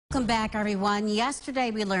Welcome back, everyone.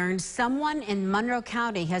 Yesterday, we learned someone in Monroe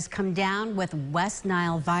County has come down with West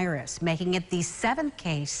Nile virus, making it the 7th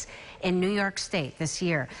case in New York State this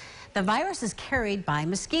year. The virus is carried by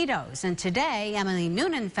mosquitoes, and today, Emily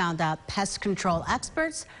Noonan found out pest control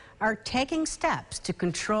experts are taking steps to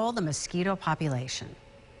control the mosquito population.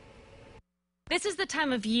 This is the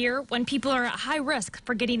time of year when people are at high risk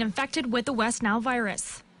for getting infected with the West Nile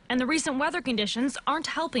virus. And the recent weather conditions aren't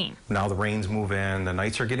helping. Now the rains move in, the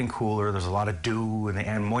nights are getting cooler, there's a lot of dew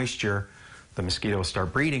and moisture. The mosquitoes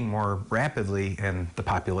start breeding more rapidly and the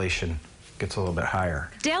population gets a little bit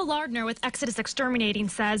higher. Dale Lardner with Exodus Exterminating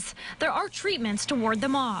says there are treatments to ward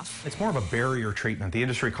them off. It's more of a barrier treatment. The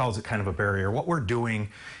industry calls it kind of a barrier. What we're doing,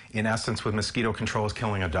 in essence, with mosquito control is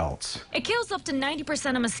killing adults. It kills up to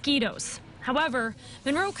 90% of mosquitoes. However,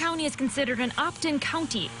 Monroe County is considered an opt-in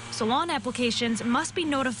county, so lawn applications must be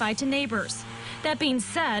notified to neighbors. That being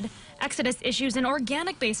said, Exodus issues an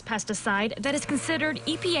organic-based pesticide that is considered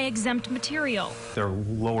EPA-exempt material. They're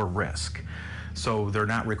lower risk, so they're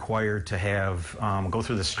not required to have go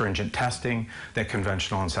through the stringent testing that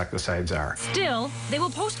conventional insecticides are. Still, they will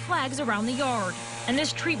post flags around the yard, and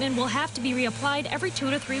this treatment will have to be reapplied every 2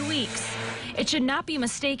 to 3 weeks. It should not be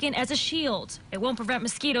mistaken as a shield. It won't prevent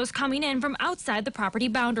mosquitoes coming in from outside the property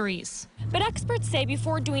boundaries. But experts say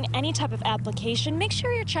before doing any type of application, make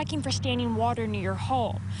sure you're checking for standing water near your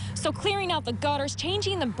home. So clearing out the gutters,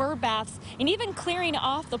 changing the bird baths, and even clearing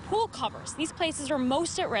off the pool covers. These places are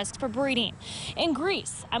most at risk for breeding. In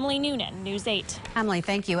Greece, Emily Noonan, News 8. Emily,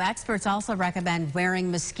 thank you. Experts also recommend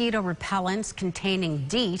wearing mosquito repellents containing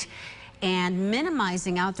DEET and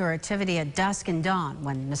minimizing outdoor activity at dusk and dawn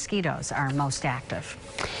when mosquitoes are most active.